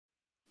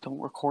Don't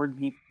record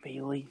me,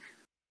 Baylee.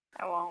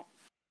 I won't.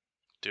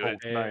 Do it.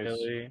 Hey, nice.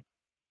 Billy.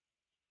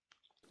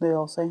 They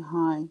all say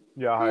hi.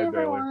 Yeah, hi,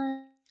 Bailey.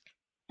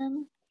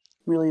 Everyone.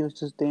 Really, it was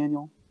just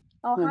Daniel.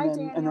 Oh, hi,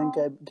 And then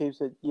Daniel. Gabe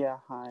said, yeah,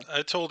 hi.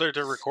 I told her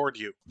to record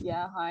you.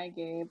 Yeah, hi,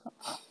 Gabe.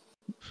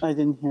 I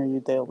didn't hear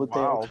you, Dale, but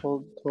Wow.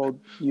 Dale told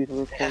you to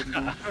record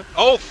me.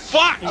 Oh,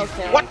 fuck!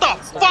 Okay. What the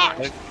fuck?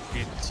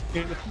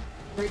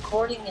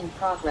 Recording in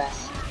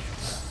progress.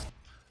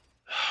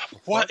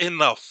 What in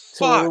the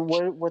So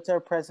fuck? what's our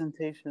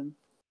presentation?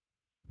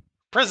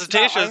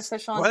 Presentations?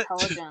 Artificial What?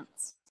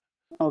 intelligence.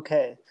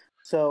 Okay,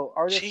 so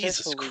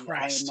Jesus artificially, I am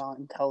Christ. not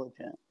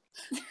intelligent.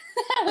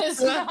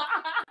 It's not.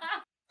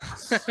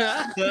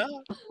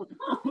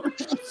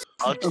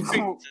 I'll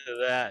drink to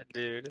that,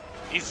 dude.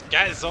 These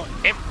guys are.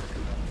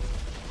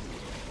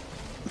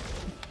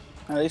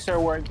 At least they're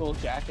wearing cool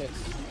jackets.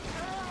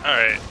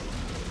 Alright.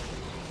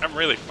 I'm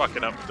really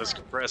fucking up with this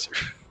compressor.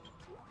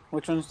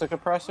 Which one's the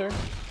compressor?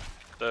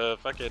 The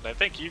fucking. I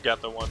think you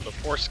got the one, the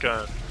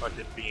Foreskin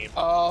fucking beam.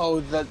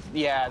 Oh, the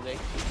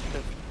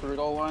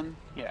brutal one?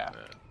 Yeah.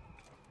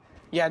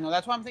 Yeah, no,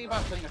 that's why I'm thinking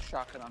about putting a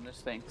shotgun on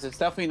this thing, because it's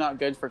definitely not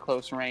good for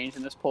close range,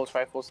 and this pulse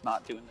rifle's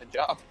not doing the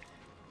job.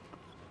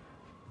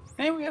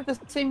 Hey, we have the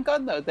same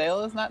gun though, Dale.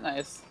 Isn't that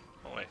nice?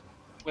 Oh, wait.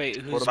 Wait,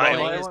 who's What about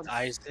playing as violence?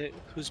 Isaac?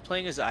 Who's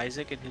playing as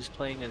Isaac and who's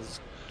playing as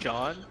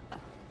John?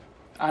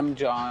 I'm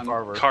John.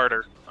 Carver.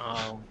 Carter.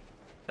 Oh,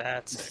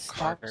 that's it, Stop.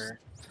 Carter.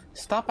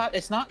 Stop it!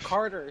 It's not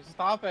Carter.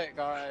 Stop it,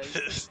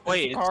 guys.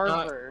 Wait, It's it's not.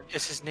 Carver.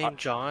 Is his name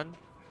John?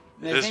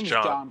 His It's name is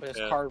John, John, but it's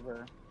yeah.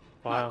 Carver.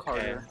 Not okay.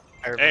 Carter.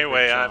 I remember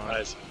Anyway, John. I'm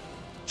Isaac.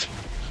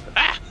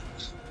 Ah!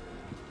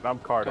 I'm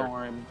Carter. Don't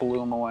worry,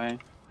 blew him away.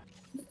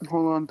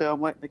 Hold on, Dale.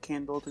 I'm lighting the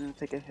candle. They're gonna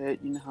take a hit.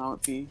 You know how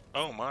it be.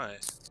 Oh my.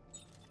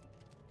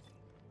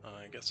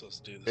 I guess let's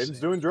do this. Aiden's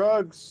doing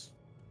drugs.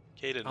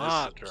 Kaden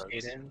Ah, is the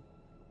drugs. Kaden.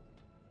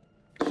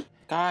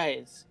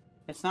 Guys,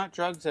 it's not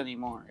drugs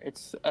anymore.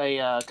 It's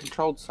a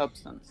controlled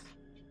substance.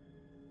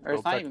 Or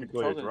it's Well, not even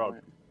technically a controlled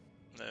drug.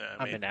 anymore. Yeah,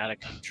 I'm an out of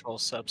control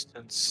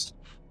substance.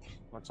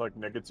 Much like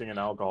nicotine and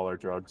alcohol are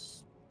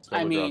drugs. Still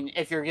I a drug. mean,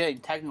 if you're getting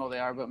technical, they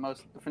are, but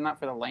most, if not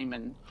for the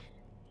layman.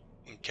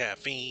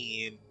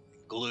 Caffeine,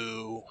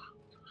 glue.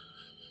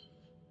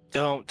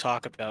 Don't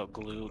talk about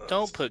glue.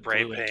 Don't put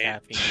Spray glue and paint.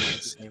 caffeine on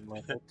the same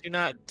level. Do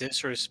not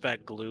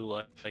disrespect glue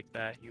like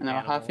that. You No,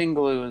 animal. caffeine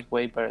glue is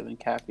way better than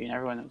caffeine.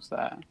 Everyone knows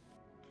that.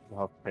 We'll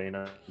have pain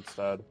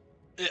instead.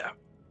 Yeah.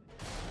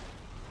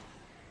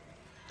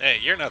 Hey,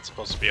 you're not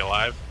supposed to be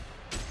alive.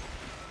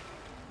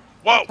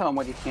 Whoa! Tell him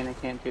what he can and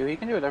can't do. He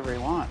can do whatever he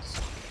wants.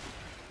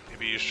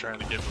 Maybe he's trying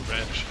to get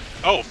revenge.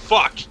 Oh,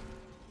 fuck!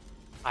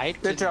 I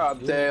Good didn't job,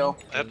 do Dale.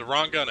 I had the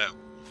wrong gun out.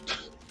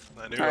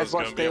 I knew it Guys, was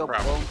going watch to be a Dale blow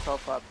problem.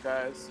 himself up,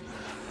 guys.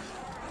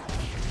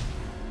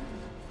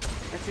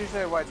 That's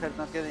usually why I try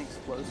not getting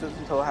explosives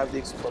until I have the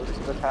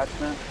explosive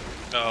attachment.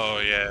 Oh,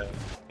 yeah.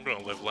 I'm going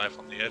to live life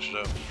on the edge,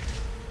 though.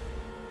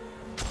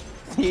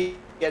 The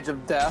edge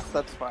of death,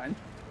 that's fine.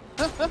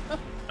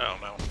 Oh,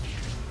 no.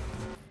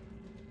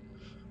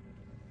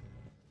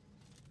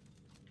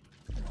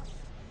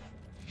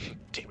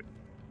 Damn it.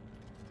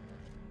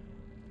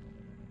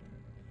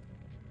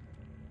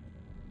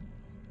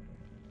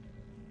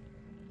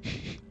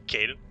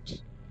 Kaden?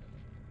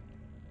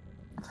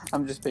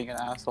 I'm just being an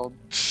asshole.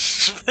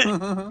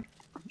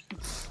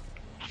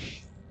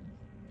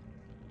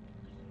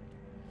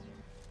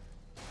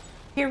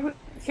 Here,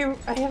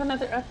 I have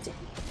another update.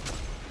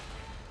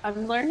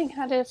 I'm learning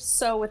how to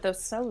sew with a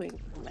sewing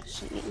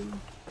machine.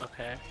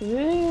 Okay.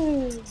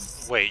 Ooh.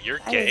 Wait, you're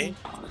gay?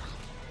 Oh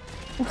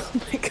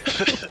my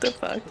god, what the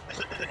fuck?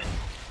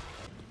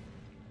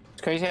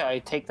 It's crazy how I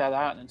take that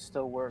out and it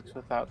still works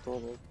without the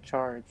little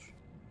charge.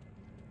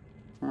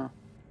 Huh.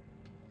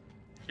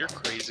 You're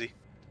crazy.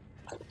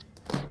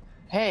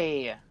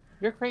 Hey,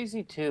 you're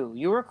crazy too.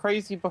 You were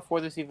crazy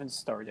before this even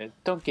started.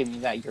 Don't give me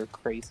that you're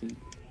crazy.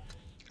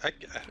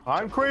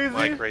 I'm crazy?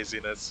 My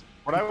craziness.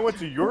 When I went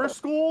to your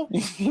school?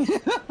 Your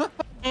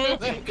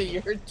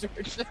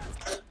church.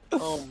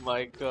 Oh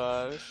my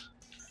gosh.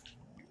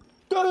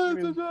 How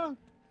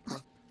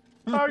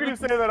can you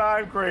say that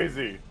I'm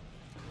crazy?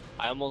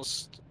 I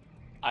almost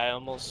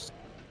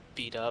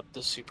beat up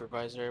the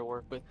supervisor I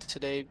work with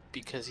today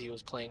because he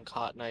was playing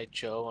Cotton Eye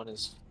Joe on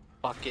his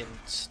fucking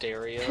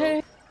stereo.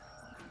 And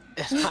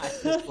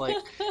I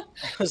What?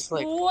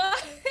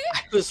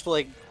 was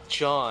like,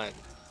 John,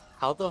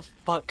 how the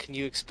fuck can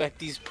you expect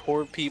these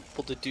poor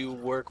people to do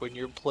work when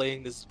you're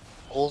playing this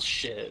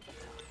bullshit?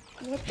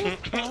 What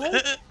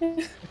the fuck?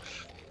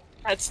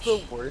 That's the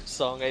worst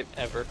song I've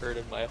ever heard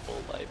in my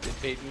whole life.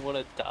 It made me want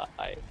to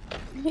die.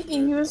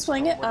 He was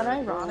playing it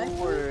unironically.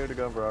 Where to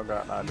go, bro?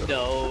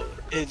 No,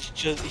 it's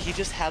just he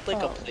just had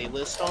like a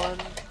playlist on,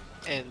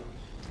 and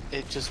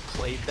it just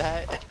played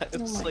that.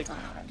 And Oh my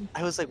god.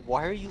 I was like,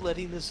 why are you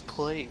letting this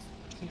play?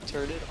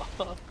 Turn it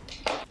off.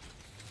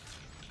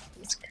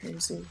 That's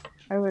crazy.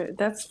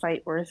 That's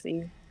fight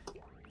worthy.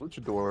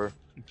 Luchador,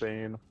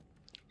 Bane.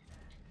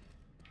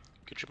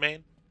 Get your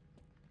man.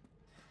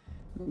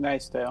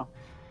 Nice, Dale.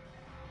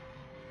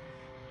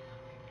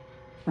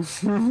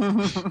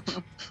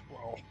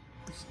 Well,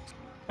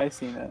 I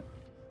seen it.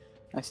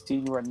 I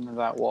seen you run into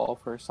that wall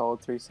for a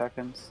solid 3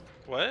 seconds.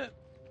 what?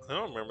 I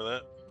don't remember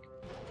that.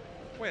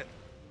 When?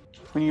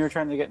 When you were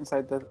trying to get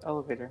inside the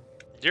elevator.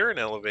 You're an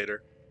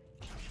elevator.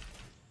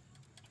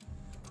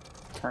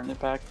 Turn it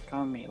back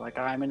on me like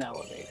I'm an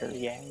elevator.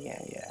 Yeah. Yeah,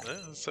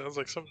 that sounds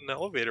like something an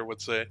elevator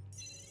would say.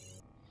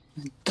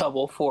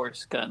 Double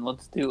force gun.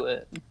 Let's do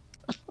it.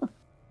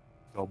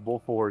 Double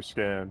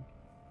foreskin.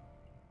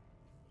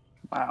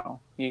 Wow.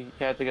 You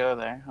had to go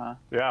there, huh?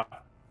 Yeah.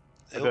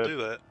 He'll do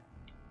that.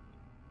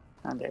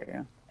 How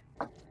dare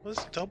you? What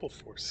does double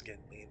foreskin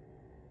mean?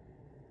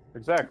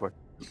 Exactly.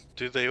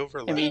 Do they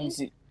overlap? It means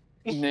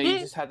you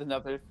just had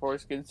another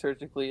foreskin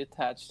surgically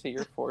attached to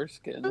your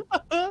foreskin.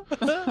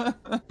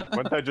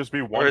 Wouldn't that just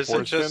be one Or is it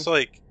foreskin? just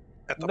like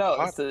at the No,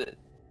 bottom? it's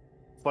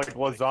It's like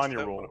Like, lasagna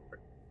that rule. one.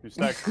 You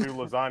stack 2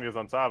 lasagnas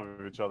on top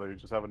of each other, you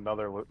just have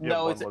another one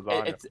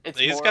lasagna. it's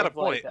He's more got a of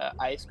like point.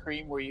 ice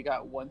cream where you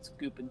got 1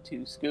 scoop and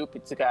 2 scoop.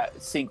 It's got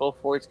single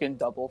foreskin,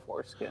 double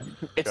foreskin.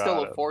 It's Got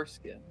still it. a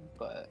foreskin,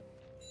 but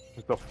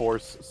It's the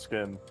force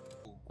skin.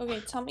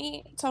 Okay, tell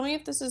me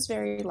if this is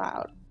very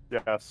loud.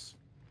 Yes.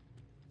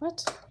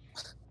 What?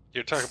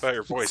 You're talking about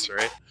your voice,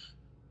 right?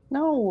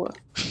 No.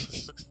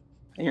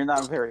 you're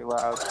not very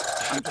loud.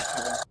 I'm just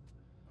kidding.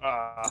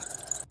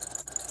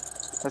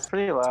 That's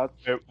pretty loud.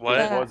 It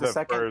What? was The at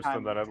second first, time-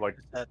 and then it like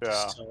That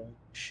Yeah. sewing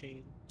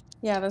machine.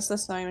 Yeah, that's the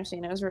sewing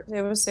machine.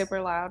 It was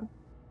super loud.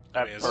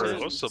 I at mean, it's first.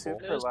 noticeable.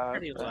 Super It was loud,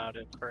 pretty but- loud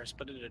at first,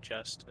 but it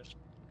adjusted.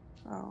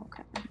 Oh,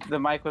 okay. The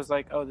mic was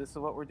like, "Oh, this is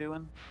what we're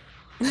doing."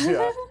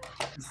 Yeah.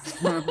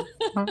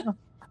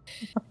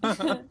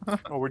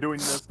 Oh, we're doing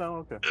this now?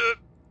 Okay.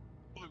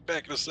 We'll be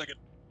back in a second.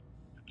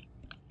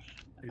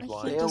 He's I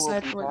lying. can't Dale will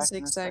decide be what back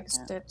in a zigzag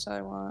second. stitch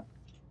I want.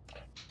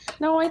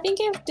 No, I think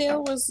if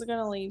Dale was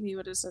gonna leave, he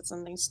would have said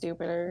something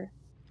stupider.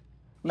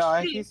 No,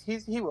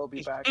 he will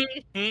be back.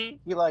 He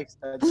likes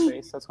Dead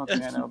Space. That's one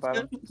thing I know about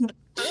him.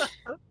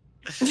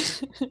 I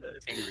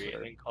think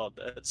Rhiannon called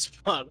that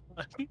spot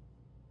on.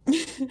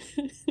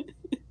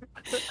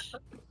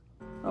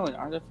 Oh, an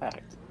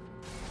artifact.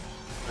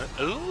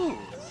 Ooh.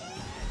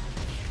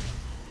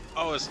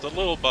 Oh, it's the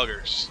little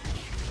buggers.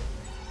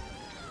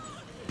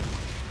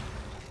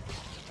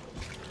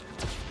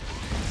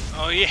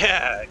 Oh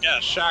yeah, I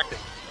got shocking.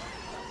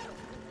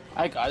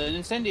 I got an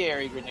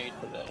incendiary grenade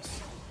for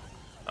this.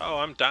 Oh,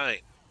 I'm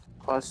dying.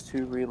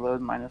 +2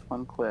 reload,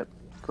 -1 clip.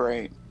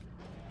 Great.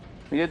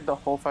 We did the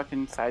whole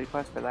fucking side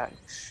quest for that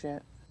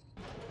shit.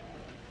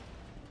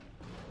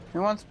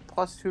 Who wants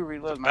 +2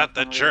 reload? About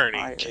the -1 journey,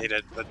 fire?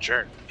 Kaden. The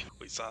journey.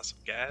 We saw some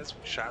guys.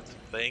 We shot some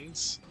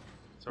things.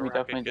 So We we're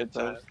having definitely a did good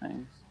time. those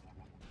things.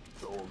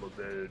 Soul of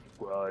it,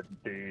 blood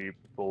deep,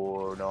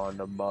 born on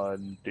a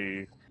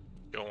Monday.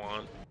 Go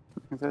on.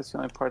 That's the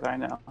only part I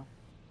know.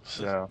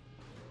 Yeah.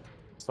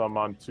 Some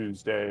on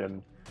Tuesday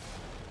and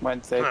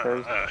Wednesday,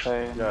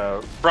 Thursday. and-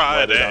 yeah.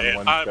 Friday,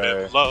 on I'm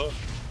Wednesday. in love.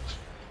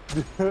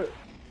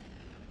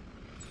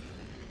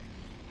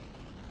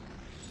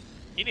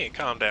 You need to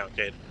calm down,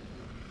 Kaden.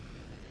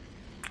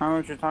 I don't know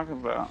what you're talking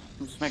about.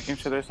 I'm just making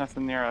sure there's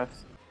nothing near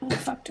us. How the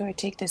fuck do I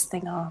take this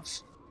thing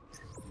off?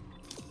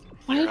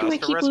 Why Your do I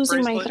house keep arrest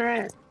losing my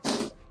bracelet?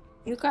 thread?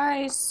 You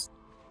guys.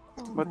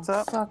 What's Oh,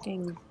 up?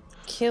 Fucking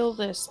kill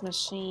this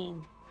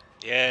machine.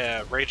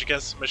 Yeah, Rage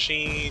Against the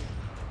Machine.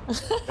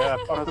 Yeah,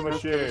 fuck the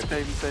machine.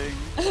 Same thing.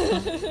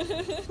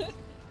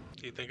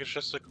 Do you think it's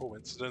just a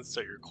coincidence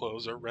that your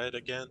clothes are red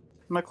again?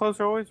 My clothes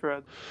are always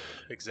red.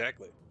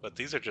 Exactly. But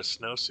these are just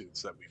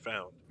snowsuits that we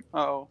found.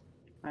 Oh,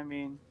 I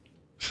mean,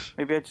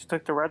 maybe I just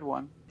took the red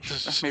one.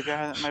 Maybe I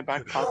had it in my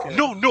back pocket.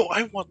 No,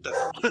 I want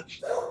that one.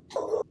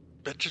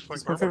 That just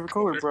It's my favorite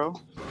color, bro.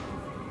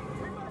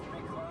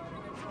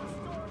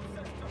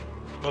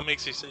 What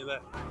makes you say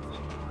that?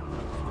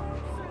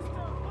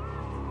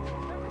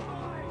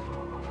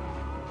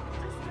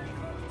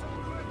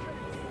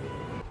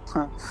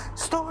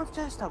 Storm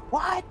system,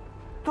 what?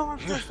 Storm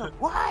system,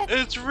 what?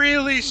 It's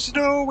really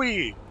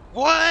snowy.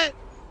 What?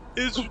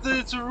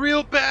 It's a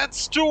real bad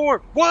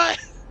storm. What?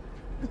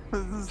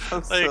 This is so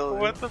Like silly.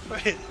 what the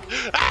fuck?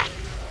 Ah!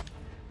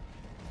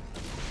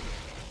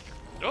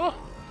 Oh,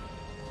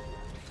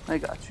 I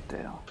got you,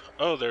 Dale.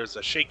 oh, there's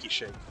a shaky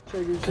shake.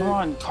 Come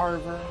on,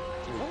 Carver.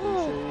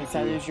 If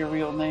that is your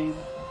real name.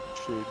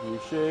 Shaky,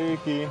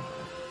 shaky.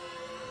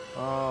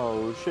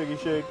 Oh, shaky,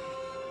 shake.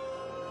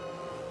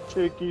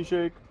 Shaky,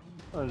 shake.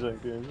 Oh,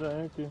 shaky,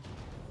 shaky.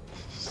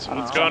 So I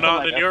don't what's know, going I'm on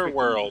like in a your freaking-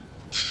 world?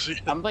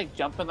 I'm like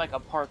jumping like a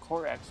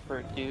parkour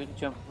expert, dude.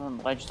 Jumping from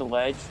ledge to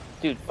ledge.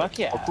 Dude, fuck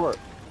yeah. Of course.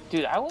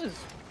 Dude, I was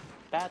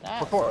badass.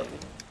 Parkour. Dude.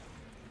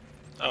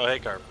 Oh, hey,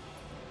 Carver.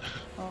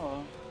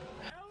 Oh.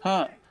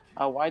 Huh.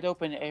 A wide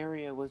open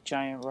area with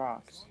giant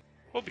rocks.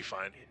 We'll be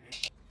fine.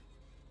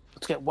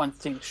 Let's get one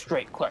thing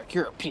straight, Clark.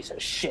 You're a piece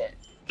of shit.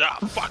 Ah,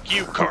 fuck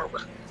you,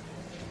 Carver.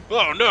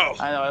 Oh no!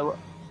 I know.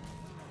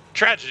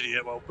 Tragedy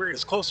will bring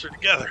us closer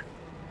together.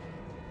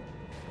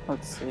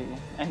 Let's see.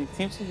 And he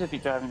seems to be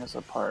driving us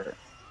apart.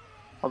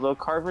 Although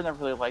Carver never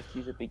really liked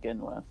you to begin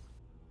with.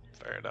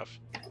 Fair enough.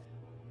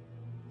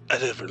 I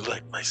never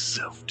liked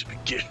myself to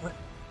begin with.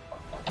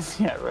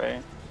 Yeah,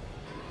 right.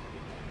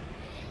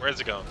 Where's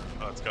it going?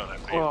 Oh, it's going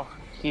after you. Oh,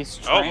 he's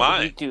Oh trying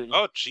my! dude.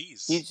 Oh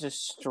jeez! He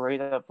just straight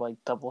up like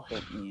double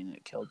hit me and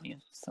it killed me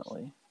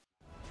instantly.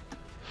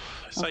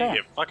 I saw Okay. you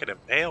get fucking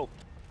impaled.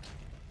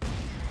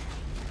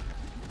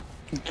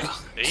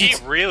 He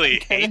really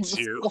hates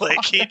you.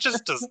 Like, he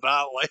just does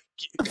not like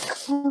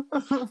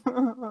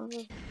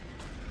you.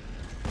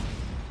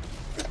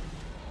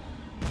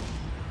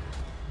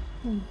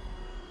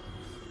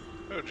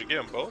 Oh, did you get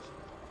them both?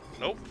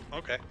 Nope.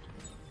 Okay.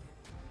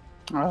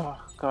 Oh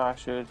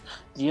gosh, dude.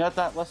 Do you know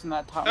that lesson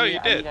that taught Oh, me? you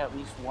I did. need at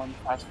least one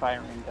fast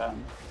firing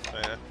gun.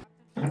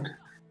 Yeah.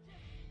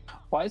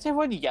 Why is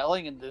everyone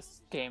yelling in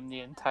this game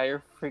the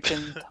entire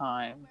freaking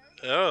time?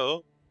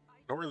 Oh.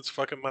 Norman's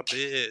fucking my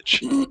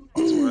bitch.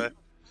 That's why.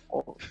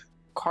 Oh,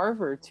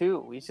 Carver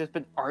too. He's just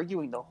been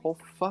arguing the whole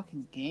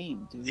fucking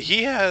game, dude.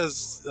 He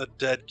has a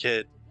dead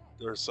kid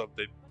or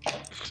something.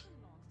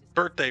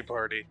 Birthday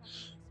party.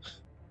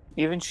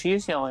 Even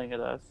she's yelling at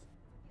us.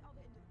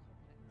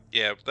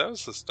 Yeah, but that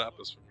was to stop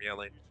us from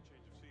yelling.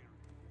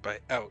 By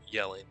out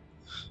yelling.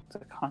 It's a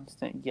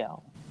constant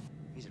yell.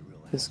 He's a real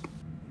This- asshole.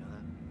 You know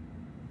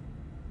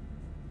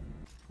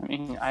that? I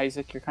mean,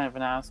 Isaac, you're kind of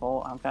an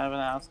asshole. I'm kind of an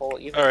asshole.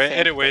 Either Alright, same,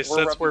 anyway, but since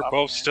rubbing we're off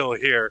both on still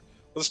here,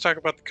 let's talk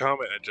about the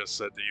comment I just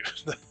said to you.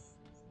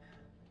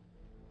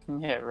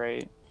 you. Yeah,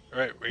 right.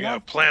 Alright, we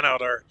gotta plan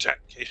out our attack.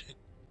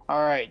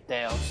 Alright,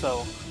 Dale.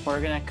 So,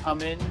 we're gonna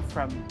come in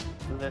from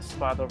this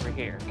spot over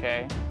here,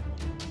 okay?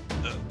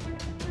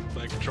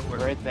 My controller.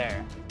 Right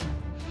there.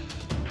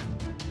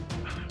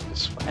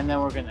 This way. And then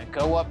we're gonna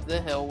go up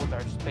the hill with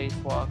our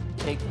spacewalk,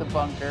 take the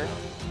bunker.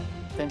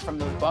 Then from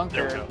the There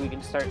bunker, we we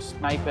can start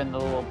sniping the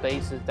little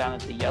bases down at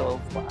the yellow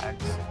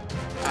flags.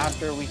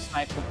 After we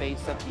snipe the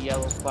base at the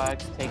yellow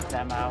flags, take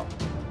them out.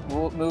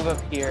 We'll move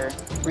up here,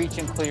 reach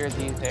and clear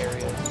these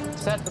areas,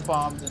 set the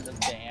bombs in the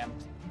dam,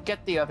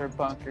 get the other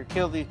bunker,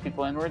 kill these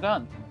people, and we're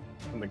done.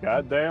 And the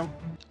goddamn.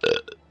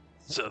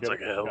 Sounds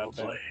like a hell of a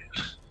Goddamn. plan.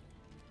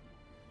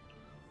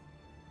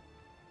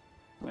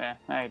 Yeah,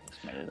 I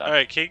just made it up.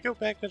 Alright, can you go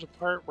back to the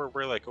part where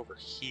we're like over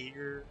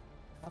here?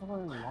 How do I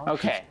launch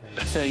Okay,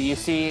 this thing? so you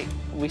see,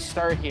 we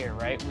start here,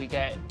 right? We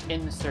get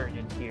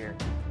inserted here.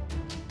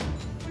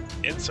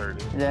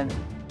 Inserted. Then,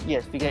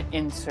 yes, we get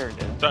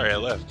inserted. Sorry, I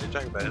left. You're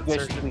talking about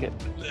inserted.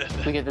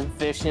 We get the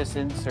vicious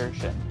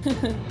insertion.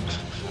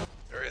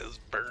 Alright, let's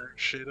burn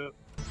shit up.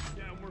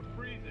 Yeah, we're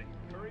freezing.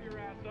 Hurry your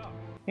ass up.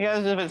 You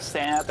guys have been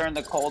standing out there in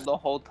the cold the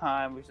whole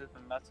time. We've just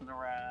been messing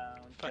around.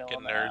 Fucking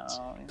chilling nerds.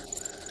 out.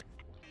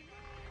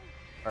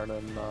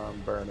 Burning,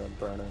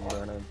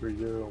 burning for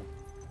you.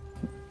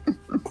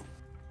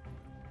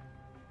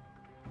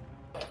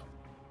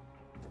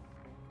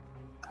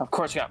 Of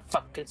course, you got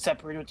fucking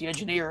separated with the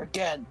engineer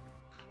again.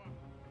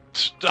 I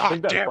Stop,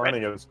 think that damn it.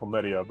 burning is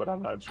chlamydia, but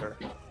I'm not sure.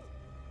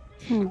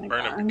 Oh my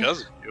Burn God. it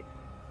because of you.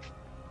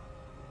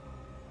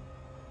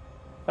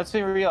 Let's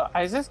be real.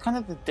 Isaac's kind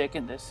of the dick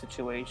in this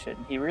situation.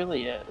 He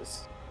really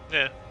is.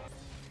 Yeah.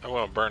 I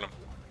won't burn him.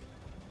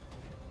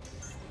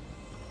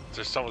 Is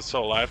there someone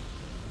still alive?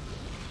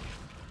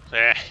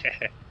 That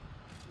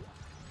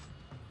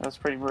was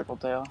pretty brutal,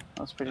 Dale.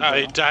 That was pretty Oh, he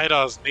brutal. died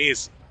on his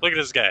knees. Look at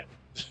this guy.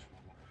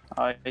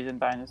 Oh, he didn't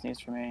die on his knees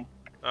for me.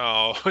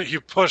 Oh, you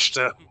pushed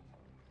him.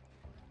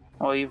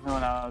 Well, even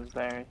when I was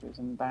there, he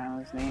wasn't down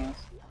on his knees.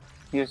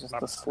 He was just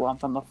a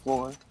slump on the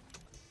floor.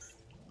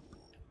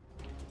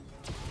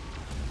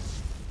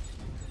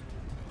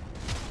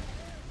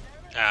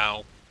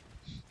 Ow.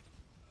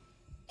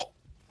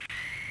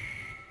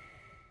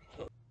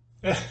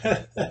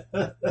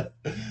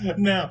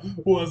 Now,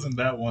 wasn't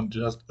that one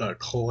just a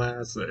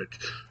classic?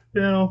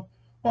 You know,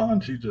 why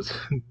don't you just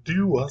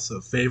do us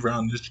a favor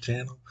on this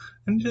channel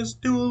and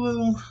just do a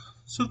little,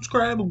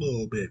 subscribe a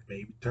little bit,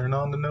 maybe turn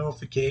on the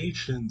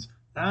notifications.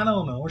 I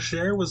don't know,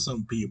 share with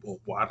some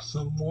people, watch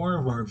some more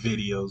of our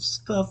videos,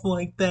 stuff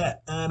like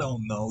that. I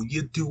don't know,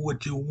 you do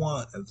what you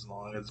want as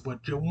long as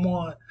what you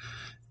want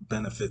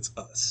benefits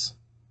us.